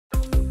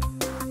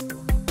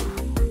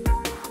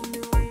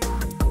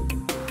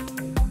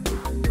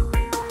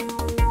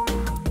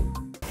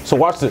So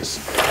watch this.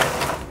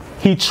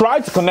 He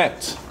tried to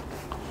connect,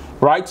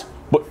 right?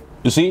 But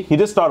you see, he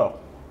did start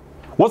up.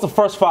 What's the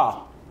first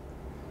file?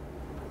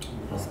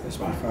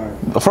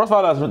 Spfile. The first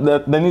file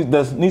that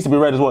needs to be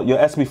read is what? Your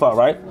SP file,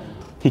 right?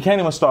 He can't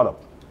even start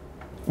up.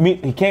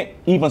 He can't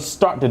even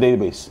start the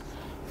database.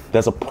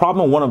 There's a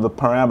problem with one of the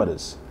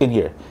parameters in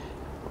here.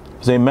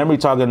 It's a memory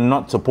target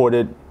not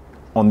supported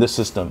on this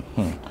system.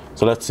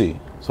 So let's see.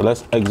 So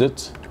let's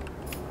exit.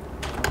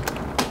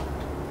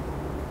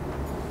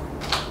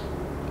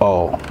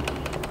 Oh,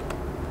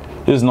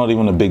 this is not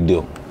even a big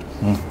deal.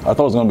 I thought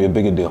it was going to be a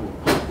bigger deal.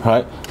 All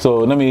right. So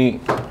let me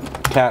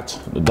cat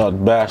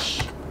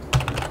 .bash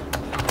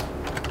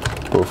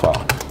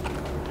profile.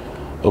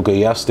 Okay,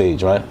 you have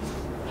stage, right?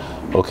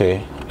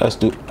 Okay, let's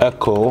do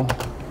echo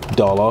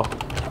dollar.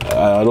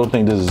 I don't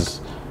think this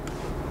is.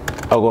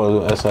 I'll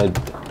go to SI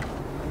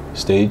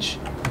stage.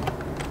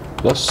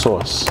 Let's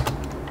source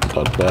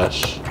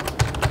 .bash.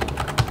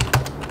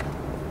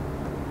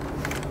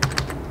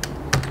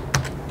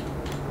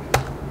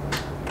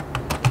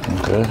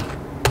 Okay.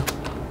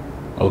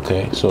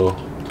 Okay, so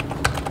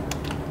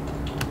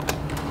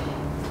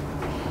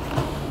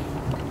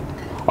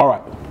all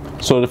right.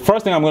 So the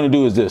first thing I'm going to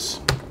do is this.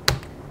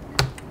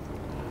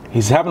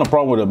 He's having a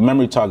problem with a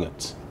memory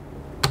target.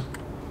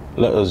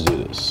 Let us do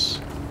this.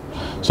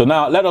 So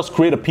now let us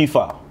create a P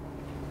file.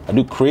 I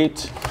do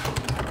create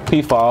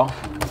P file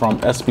from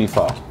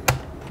Spfile.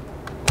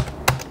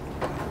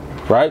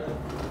 Right?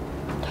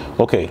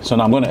 Okay, so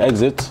now I'm going to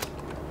exit.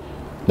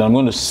 Then I'm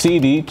going to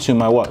CD to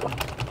my what?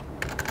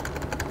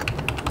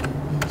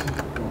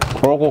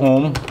 Oracle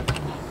home /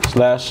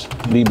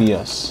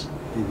 DBS.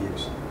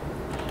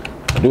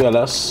 I do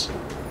ls.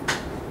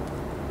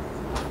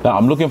 Now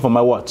I'm looking for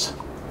my what?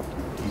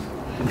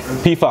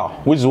 P file,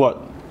 which is what?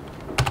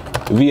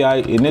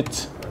 vi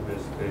init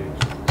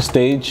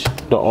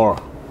stage.or.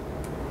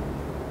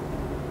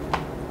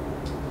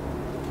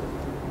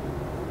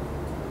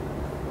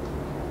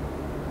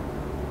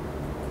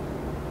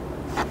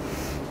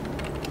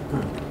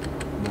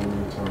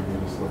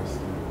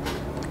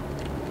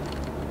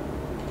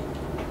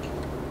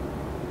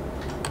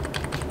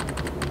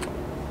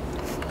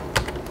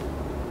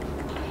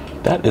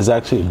 That is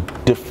actually a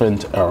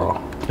different error.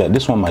 That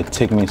this one might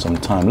take me some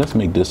time. Let's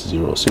make this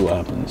 0, see what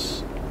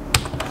happens.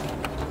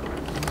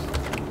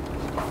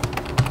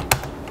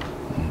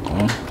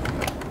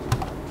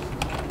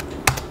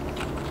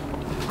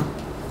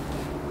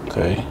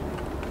 Okay.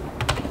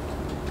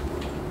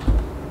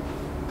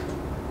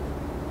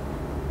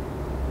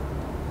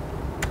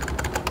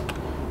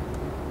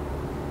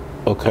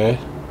 Okay.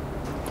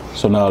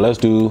 So now let's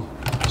do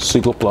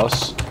SQL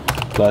plus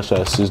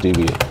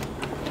 /sysdb.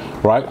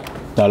 Right?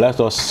 Now let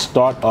us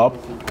start up.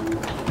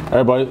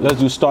 Everybody, let's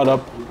do start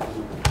up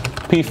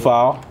P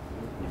file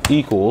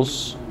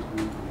equals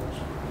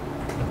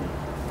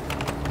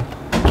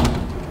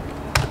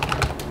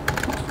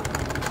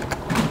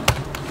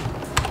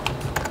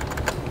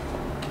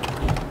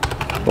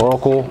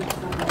Oracle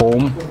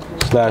home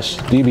 /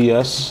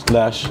 DBS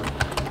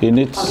 /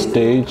 init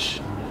stage.org.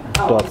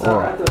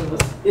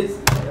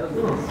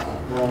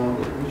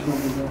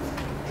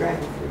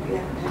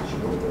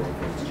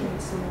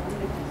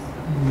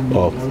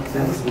 Oh,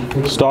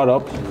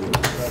 startup.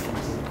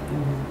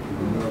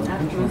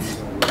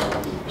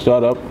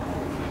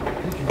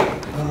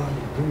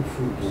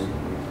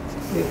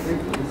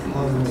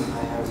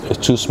 It's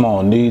too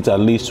small. Needs at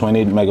least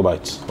 28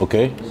 megabytes.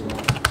 Okay.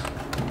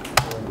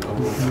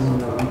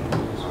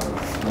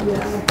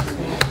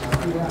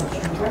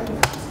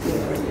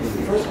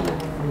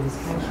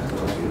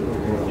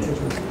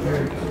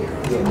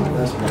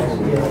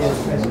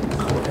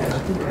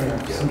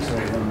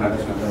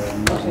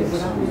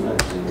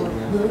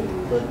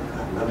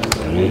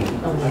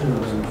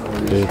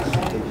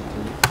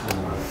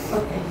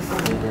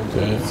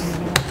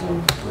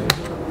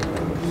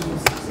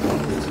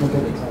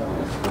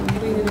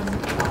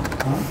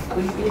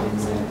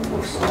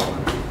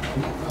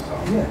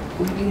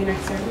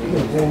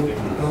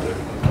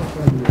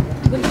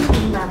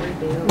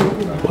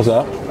 What's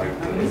that?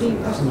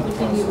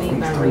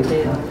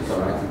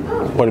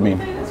 What do you mean?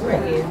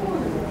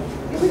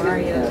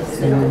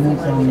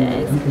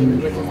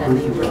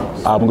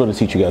 I'm going to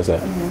teach you guys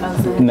that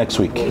next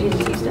week.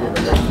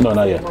 No,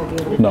 not yet.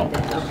 No.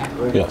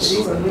 Yes.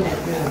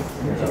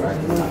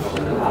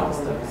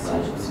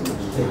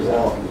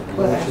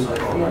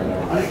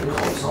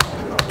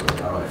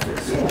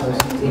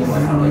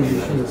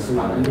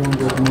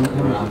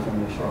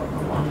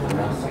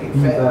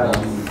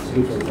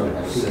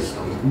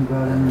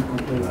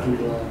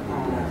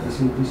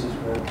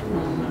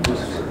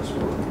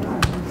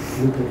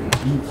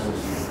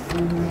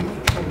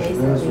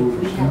 Basically,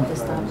 we have to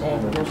stop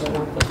at number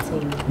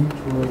 115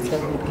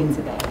 until we get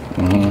to that.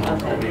 Okay.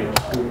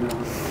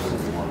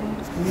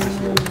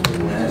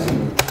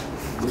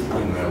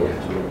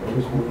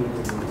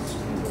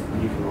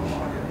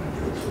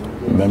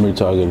 Memory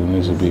target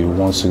needs to be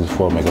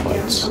 164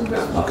 megabytes.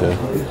 Okay.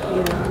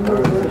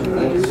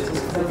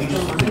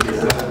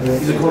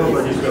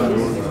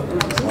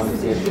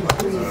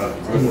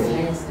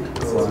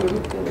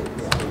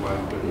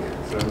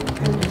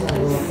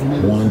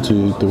 1,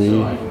 2, 3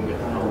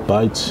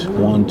 bytes.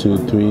 1, 2,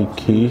 3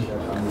 key.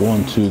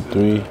 1, 2,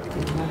 3.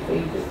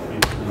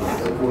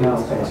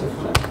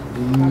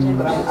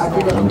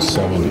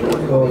 170.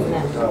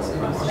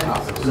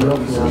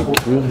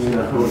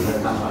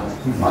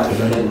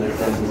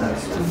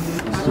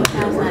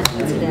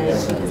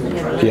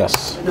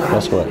 Yes,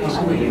 that's correct.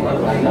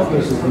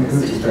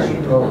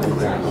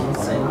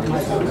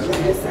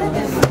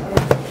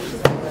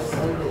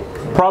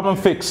 Problem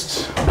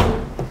fixed.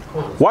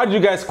 Why did you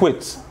guys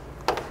quit?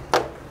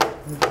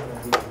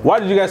 Why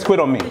did you guys quit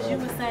on me? Because you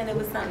were saying it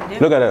was something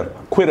different. Look at them.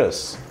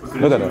 Quitters.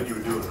 Look at them.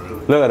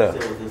 Look at them.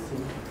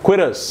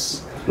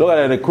 Quitters. Look at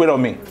them. They quit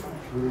on me.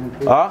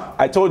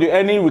 I told you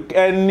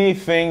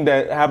anything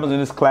that happens in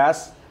this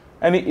class,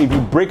 if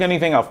you break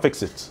anything, I'll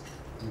fix it.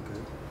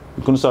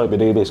 You couldn't start up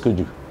your database, could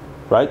you?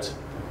 Right?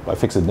 I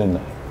fixed it, didn't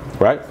I?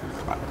 Right?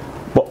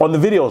 But on the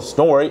videos,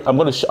 don't worry. I'm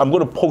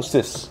gonna post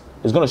this.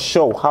 It's gonna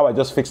show how I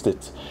just fixed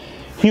it.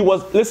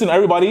 Listen,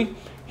 everybody.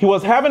 He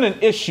was having an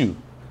issue,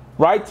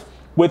 right,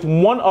 with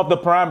one of the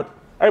parameters.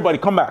 Everybody,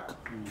 come back.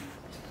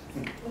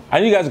 I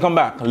need you guys to come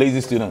back.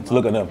 Lazy students,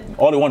 look at them.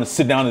 All they want to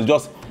sit down and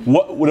just they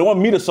want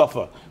me to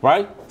suffer,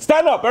 right?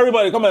 Stand up,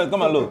 everybody. Come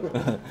on, look.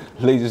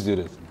 Lazy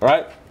students, all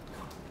right?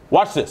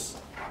 Watch this.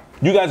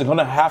 You guys are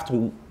gonna have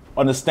to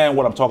understand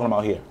what I'm talking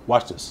about here.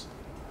 Watch this,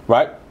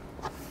 right?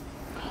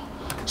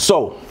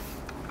 So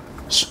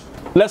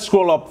let's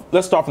scroll up.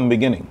 Let's start from the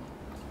beginning,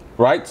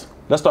 right?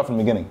 Let's start from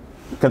the beginning.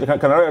 Can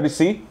everybody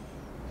see?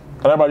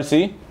 Can everybody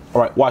see?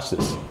 All right, watch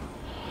this.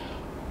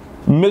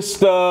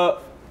 Mr.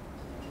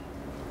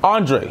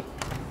 Andre,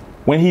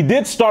 when he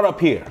did start up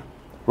here,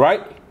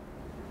 right?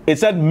 It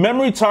said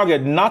memory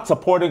target not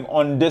supporting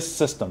on this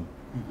system.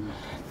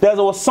 There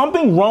was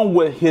something wrong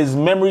with his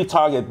memory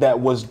target that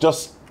was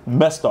just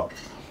messed up.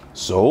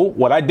 So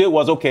what I did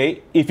was,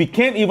 okay, if he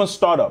can't even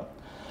start up,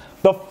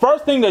 the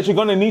first thing that you're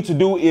going to need to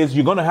do is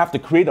you're going to have to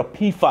create a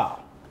P file.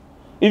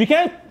 If you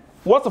can't,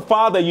 what's the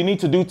file that you need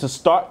to do to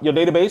start your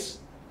database?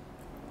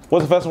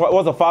 What's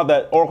the file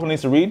that Oracle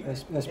needs to read?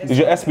 Is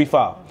your SP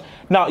file.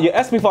 Now, your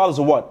SP file is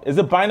what? Is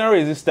it binary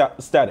or is it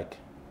static?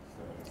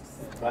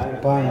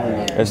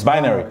 Binary. It's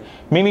binary.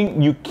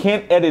 Meaning you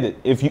can't edit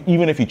it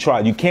even if you try.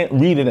 You can't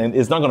read it and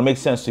it's not going to make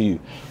sense to you.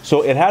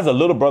 So it has a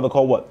little brother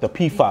called what? The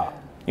P file.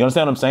 You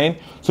understand what I'm saying?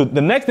 So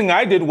the next thing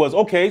I did was,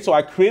 okay, so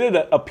I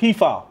created a P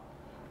file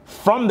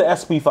from the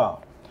SP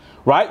file,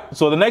 right?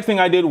 So the next thing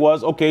I did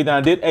was, okay, then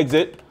I did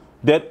exit.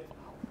 That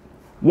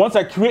once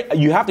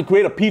you have to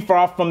create a P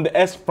file from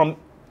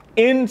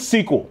in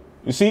SQL.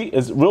 You see,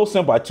 it's real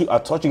simple. I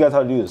taught you guys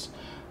how to do this.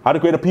 How to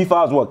create a P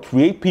file is what?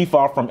 Create P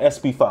file from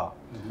SP file.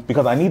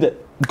 Because I need to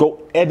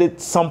go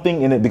edit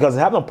something in it because I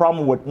have a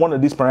problem with one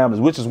of these parameters,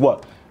 which is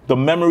what? The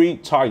memory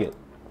target,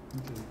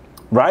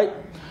 right?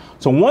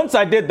 So once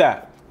I did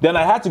that, then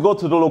I had to go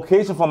to the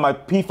location for my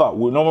P file.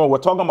 We're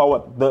talking about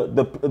what?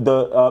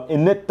 The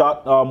init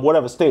dot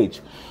whatever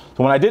stage.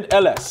 So when I did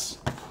ls,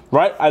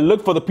 right, I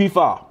looked for the P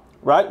file,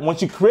 right?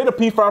 Once you create a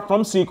P file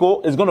from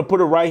SQL, it's going to put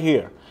it right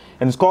here.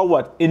 And it's called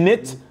what?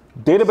 Init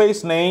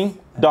database name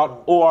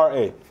dot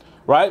ora,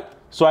 right?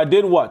 So I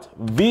did what?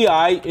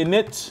 vi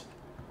init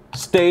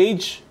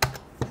stage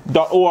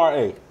dot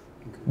ora. Do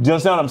you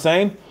understand what I'm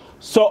saying?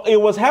 So it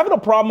was having a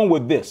problem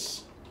with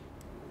this.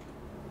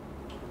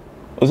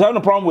 It was having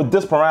a problem with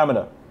this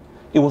parameter.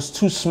 It was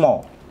too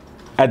small.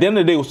 At the end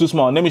of the day, it was too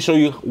small. And let me show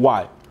you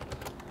why.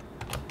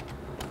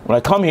 When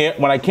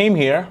I came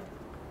here.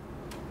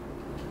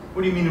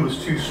 What do you mean it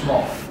was too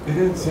small?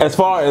 As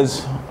far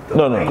as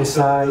The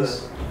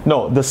size.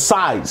 No, the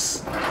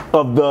size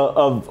of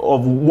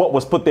what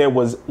was put there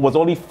was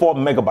only 4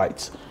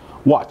 megabytes.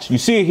 Watch, you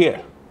see it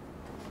here.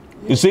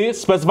 You see it?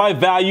 Specify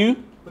value.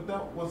 But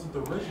that wasn't the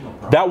original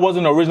problem. That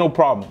wasn't the original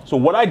problem. So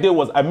what I did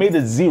was I made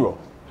it 0.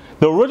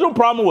 The original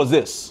problem was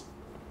this.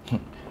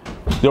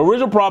 The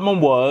original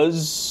problem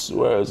was,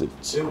 where is it?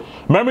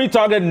 Memory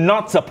target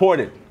not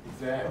supported.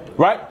 Exactly.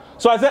 Right?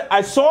 So I said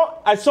I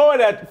saw it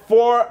at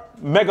 4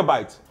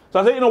 megabytes. So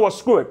I said, you know what,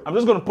 screw it. I'm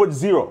just gonna put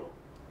 0.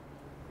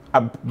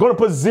 I'm gonna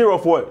put 0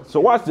 for it. So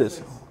watch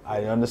this.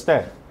 I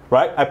understand.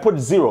 Right? I put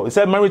 0. It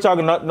said memory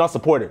target not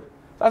supported.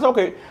 That's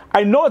okay.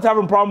 I know it's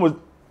having a problem with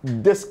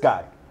this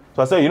guy.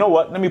 So I said, you know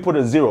what? Let me put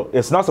a 0.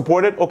 It's not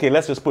supported. Okay,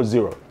 let's just put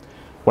 0.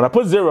 When I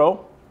put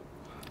 0,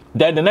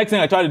 then the next thing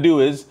I try to do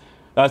is,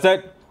 I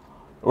said,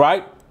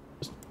 right,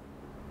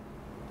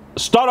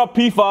 start up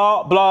P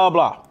file, blah,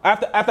 blah.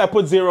 After I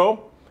put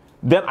 0,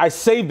 then I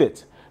saved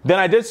it. Then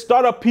I did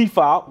start up P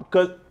file,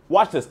 because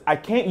watch this, I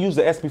can't use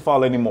the SP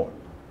file anymore.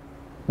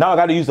 Now I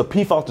got to use the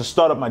P file to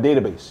start up my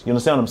database. You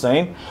understand what I'm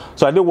saying?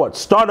 So I did what?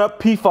 Start up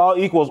P file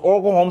equals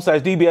Oracle home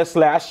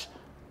 /dbs/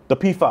 the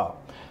P file.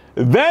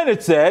 Then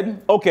it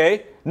said,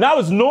 okay, now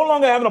it's no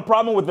longer having a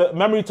problem with the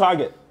memory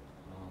target.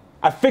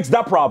 I fixed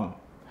that problem.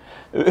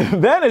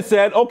 Then it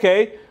said,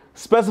 okay,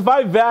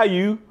 specify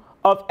value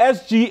of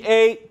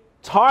SGA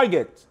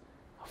target.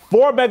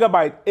 4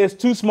 megabyte is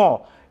too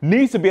small.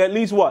 Needs to be at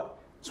least what?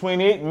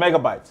 28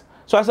 megabytes.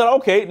 So I said,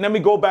 okay, let me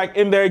go back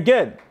in there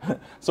again.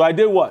 So I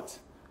did what?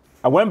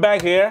 I went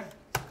back here,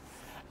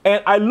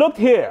 and I looked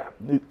here.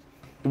 If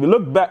you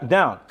look back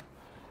down,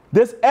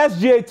 this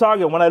SGA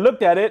target, when I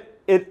looked at it,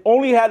 it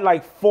only had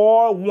like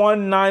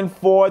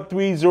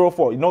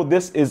 4194304. You know,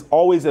 this is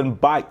always in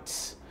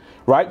bytes,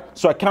 right?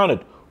 So I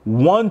counted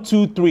 1,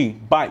 2,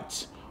 3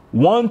 bytes,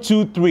 1,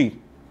 2, 3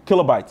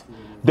 kilobytes.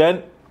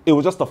 Then it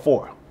was just a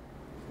 4.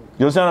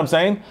 You understand what I'm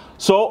saying?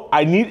 So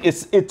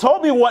it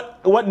told me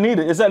what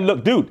needed. It said,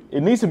 look, dude,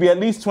 it needs to be at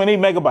least 20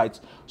 megabytes.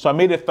 So I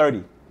made it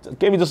 30. It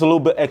gave me just a little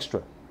bit extra.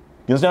 You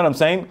understand what I'm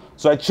saying?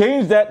 So I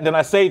changed that, and then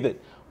I saved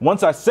it.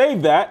 Once I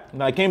saved that,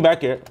 and I came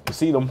back here, you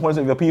see the importance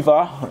of the P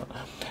file,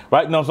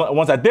 right? Now, so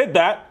once I did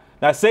that,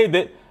 and I saved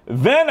it,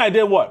 then I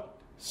did what?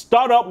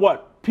 Start up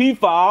what? P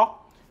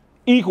file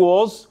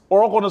equals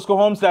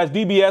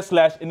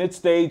oracle_home/dbs/init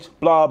stage,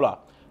 blah, blah.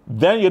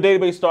 Then your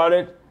database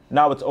started.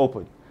 Now it's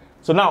open.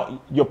 So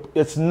now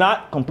it's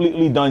not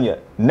completely done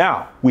yet.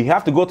 Now we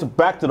have to go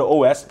back to the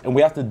OS, and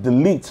we have to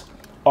delete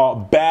our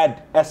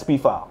bad SP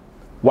file.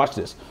 Watch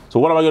this. So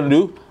what am I going to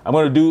do? I'm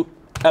going to do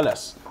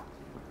ls.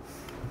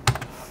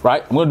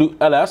 Right? I'm going to do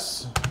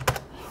ls.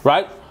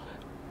 Right?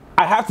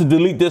 I have to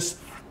delete this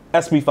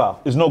SP file.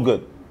 It's no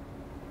good.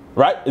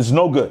 Right? It's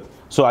no good.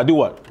 So I do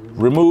what?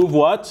 Remove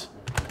what?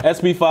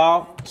 SP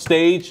file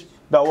stage.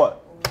 Dot what?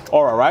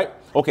 Aura. Right?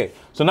 Okay.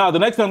 So now the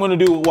next thing I'm going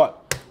to do what?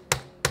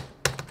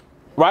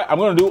 Right? I'm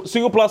going to do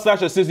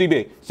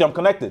 //sysdba. See, I'm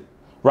connected.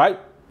 Right?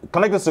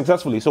 Connected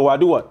successfully. So I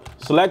do what?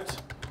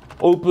 Select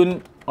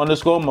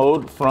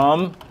open_mode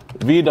from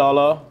v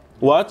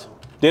what?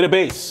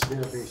 Database.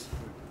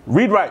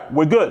 Read write.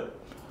 We're good.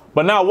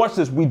 But now watch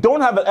this. We don't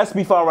have an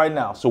SP file right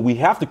now. So we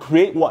have to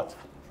create what?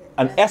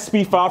 An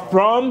SP file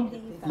from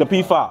the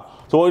P file.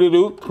 So what do you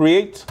do?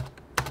 Create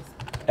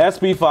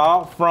SP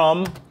file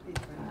from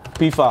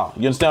P file.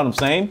 You understand what I'm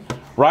saying?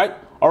 Right?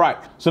 All right.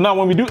 So now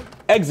when we do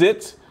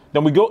exit,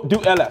 then we go do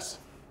ls.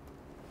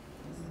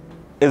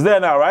 It's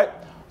there now, right?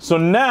 So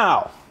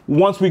now,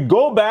 once we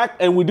go back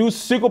and we do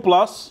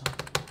SQL+,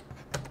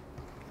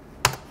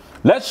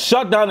 let's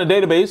shut down the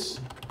database.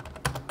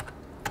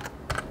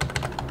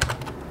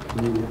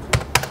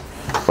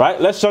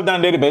 Right? Let's shut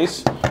down the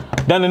database.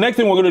 Then the next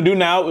thing we're going to do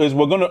now is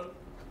we're going to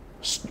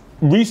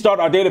restart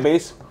our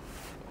database.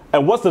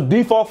 And what's the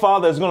default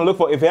file that it's going to look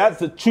for? If it has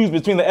to choose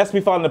between the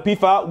SP file and the P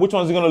file, which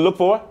one is it going to look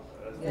for?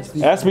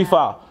 SP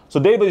file. So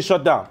database is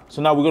shut down.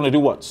 So now we're going to do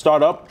what?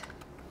 Start up.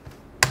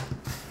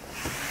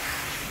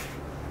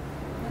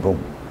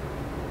 Boom.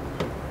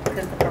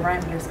 Because the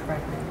parameter is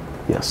correct now.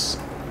 Yes.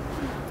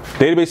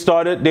 Database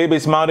started,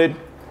 database mounted,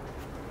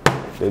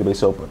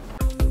 database open.